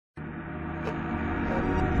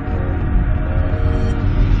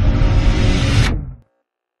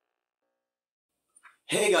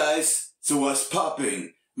Hey guys, so what's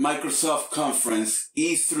popping? Microsoft Conference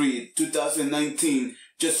E3 2019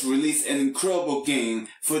 just released an incredible game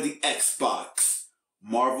for the Xbox,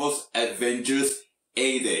 Marvel's Avengers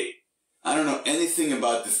Eidos. I don't know anything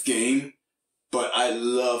about this game, but I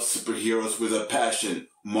love superheroes with a passion,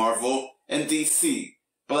 Marvel and DC.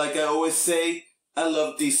 But like I always say, I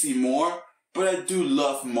love DC more, but I do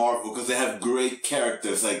love Marvel because they have great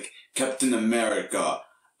characters like Captain America,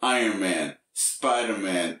 Iron Man,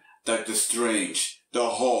 Spider-Man, Doctor Strange, the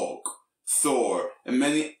Hulk, Thor, and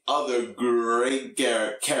many other great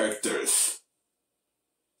characters.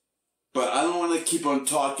 But I don't want to keep on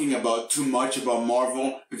talking about too much about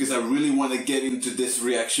Marvel because I really want to get into this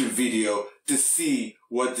reaction video to see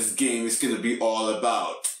what this game is going to be all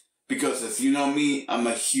about. Because as you know me, I'm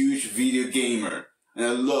a huge video gamer and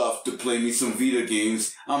I love to play me some video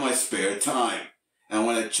games on my spare time. And I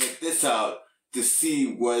want to check this out to see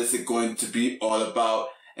what is it going to be all about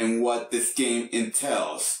and what this game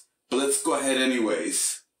entails. But let's go ahead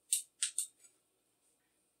anyways.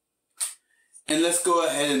 And let's go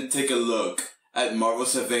ahead and take a look at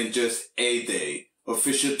Marvel's Avengers Eidos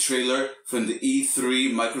official trailer from the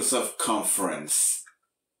E3 Microsoft Conference.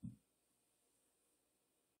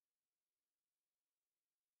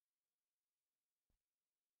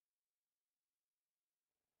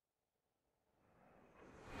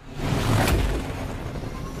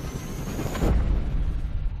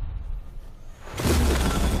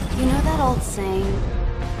 You know that old saying,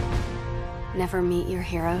 never meet your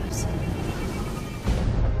heroes?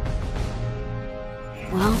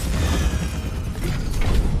 Well,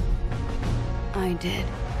 I did.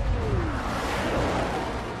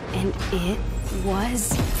 And it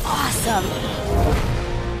was awesome!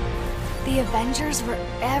 The Avengers were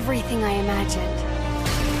everything I imagined.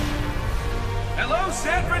 Hello,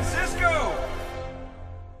 San Francisco!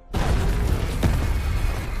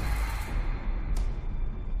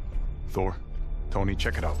 Thor, Tony,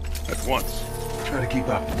 check it out. At once. Try to keep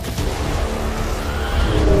up.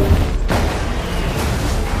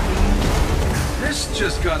 This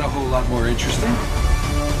just got a whole lot more interesting.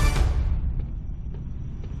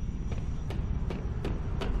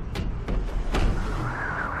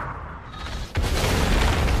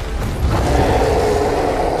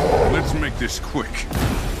 Let's make this quick.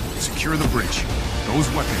 Secure the bridge. Those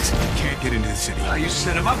weapons can't get into the city. You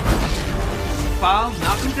set him up. Files,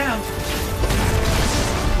 knock him down.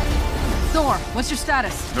 Thor, what's your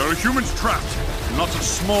status? There are humans trapped, and lots of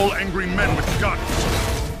small, angry men with guns.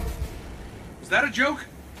 Was that a joke?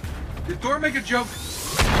 Did Thor make a joke?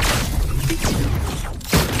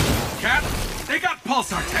 Cap, they got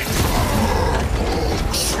pulsar tanks.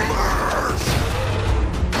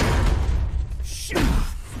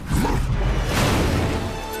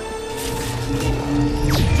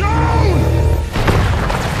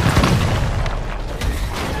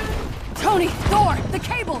 Tony, Thor, the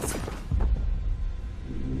cables!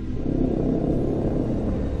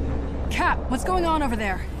 Cap, what's going on over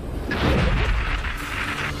there?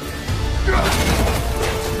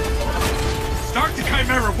 Start the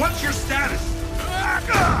Chimera, what's your status?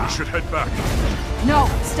 We should head back. No,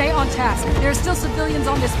 stay on task. There are still civilians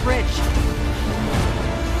on this bridge.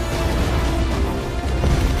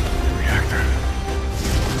 Reactor.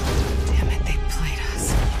 Damn it, they played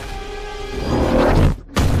us.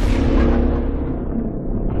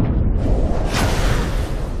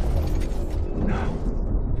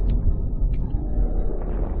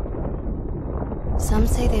 Some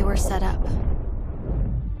say they were set up.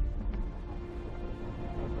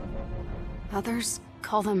 Others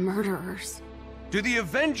call them murderers. Do the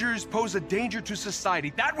Avengers pose a danger to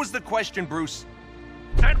society? That was the question, Bruce.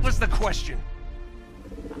 That was the question.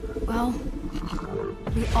 Well,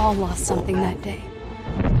 we all lost something that day.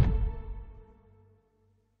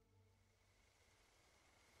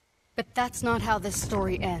 But that's not how this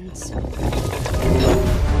story ends.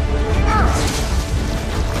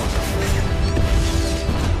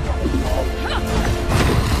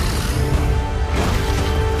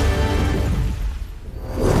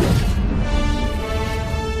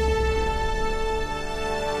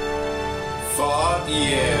 Fuck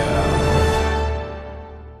yeah!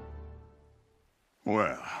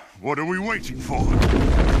 Well, what are we waiting for?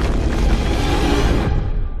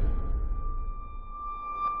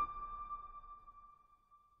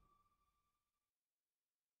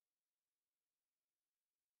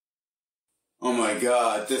 Oh my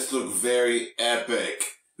god, this looked very epic,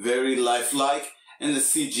 very lifelike, and the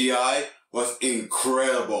CGI was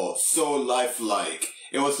incredible, so lifelike.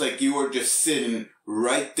 It was like you were just sitting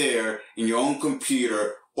right there in your own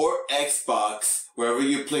computer or Xbox, wherever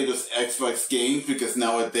you play those Xbox games, because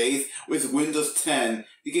nowadays with Windows 10,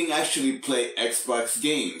 you can actually play Xbox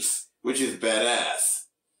games, which is badass.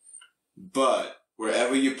 But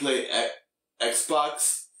wherever you play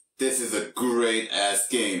Xbox, this is a great ass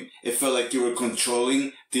game. It felt like you were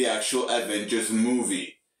controlling the actual Avengers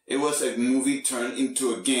movie. It was a movie turned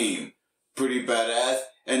into a game. Pretty badass.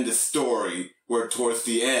 And the story, where towards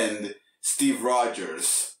the end, Steve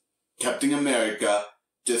Rogers, Captain America,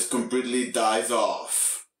 just completely dies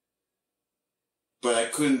off. But I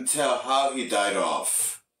couldn't tell how he died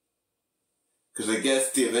off. Because I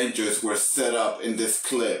guess the Avengers were set up in this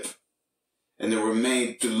clip. And they were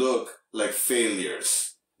made to look like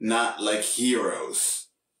failures, not like heroes.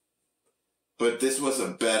 But this was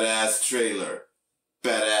a badass trailer.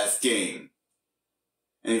 Badass game.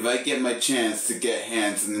 And if I get my chance to get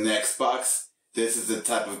hands on an Xbox, this is the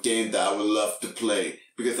type of game that I would love to play,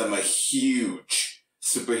 because I'm a huge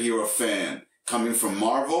superhero fan, coming from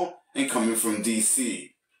Marvel and coming from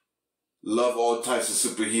DC. Love all types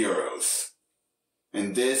of superheroes.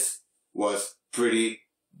 And this was pretty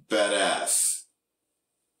badass.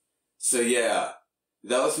 So yeah,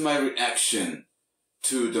 that was my reaction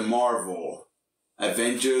to the Marvel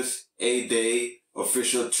Avengers A-Day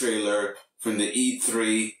official trailer from the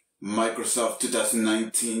E3 Microsoft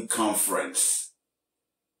 2019 conference.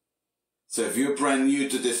 So if you're brand new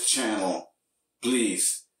to this channel,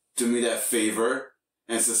 please do me that favor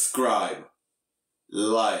and subscribe,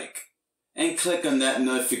 like, and click on that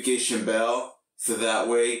notification bell so that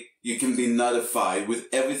way you can be notified with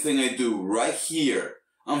everything I do right here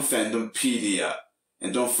on Fandompedia.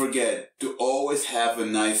 And don't forget to always have a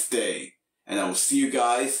nice day. And I will see you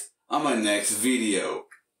guys on my next video.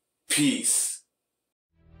 Peace.